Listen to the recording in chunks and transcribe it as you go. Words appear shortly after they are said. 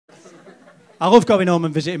I love going home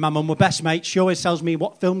and visiting my mum. We're best mates. She always tells me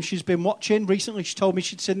what film she's been watching. Recently, she told me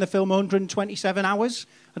she'd seen the film 127 Hours.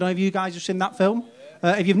 I don't know if you guys have seen that film.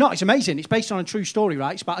 If you've not, it's amazing. It's based on a true story,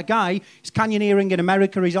 right? It's about a guy, he's canyoneering in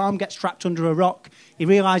America, his arm gets trapped under a rock. He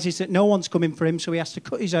realises that no one's coming for him, so he has to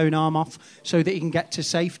cut his own arm off so that he can get to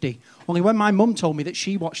safety. Only when my mum told me that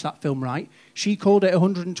she watched that film, right, she called it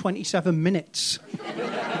 127 minutes.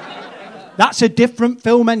 That's a different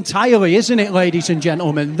film entirely, isn't it, ladies and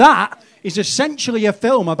gentlemen? That is essentially a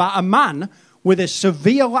film about a man with a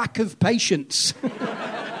severe lack of patience.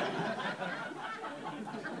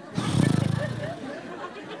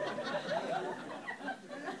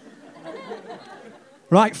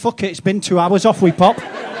 Right, fuck it, it's been 2 hours, off we pop.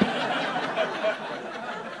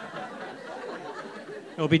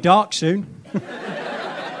 It'll be dark soon.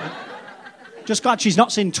 Just glad she's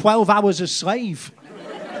not seen 12 Hours a Slave.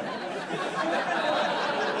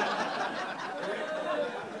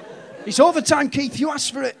 It's overtime, Keith, you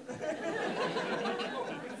asked for it.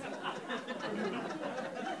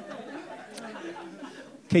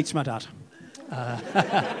 Keith's my dad.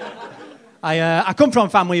 I come from a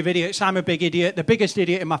family of idiots. I'm a big idiot. The biggest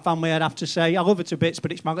idiot in my family, I'd have to say. I love her to bits,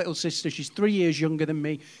 but it's my little sister. She's 3 years younger than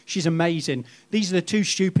me. She's amazing. These are the two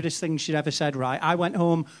stupidest things she'd ever said, right? I went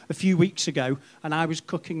home a few weeks ago, and I was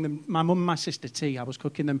cooking them, my mum and my sister tea, I was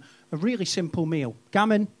cooking them a really simple meal.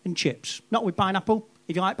 Gammon and chips. Not with pineapple.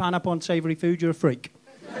 If you like pineapple on savoury food, you're a freak.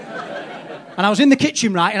 And I was in the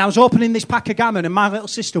kitchen, right, and I was opening this pack of gammon, and my little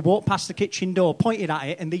sister walked past the kitchen door, pointed at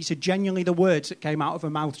it, and these are genuinely the words that came out of her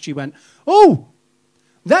mouth. She went, "Oh,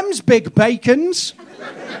 them's big bacons."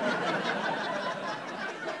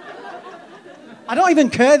 I don't even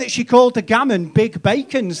care that she called the gammon big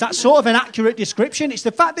bacons. That's sort of an accurate description. It's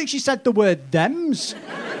the fact that she said the word "thems."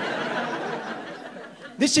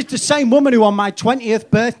 This is the same woman who on my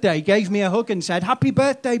 20th birthday gave me a hug and said, "Happy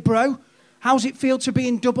birthday, bro. How's it feel to be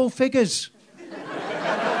in double figures?"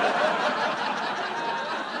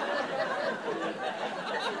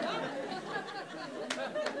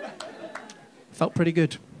 Felt pretty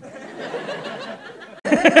good.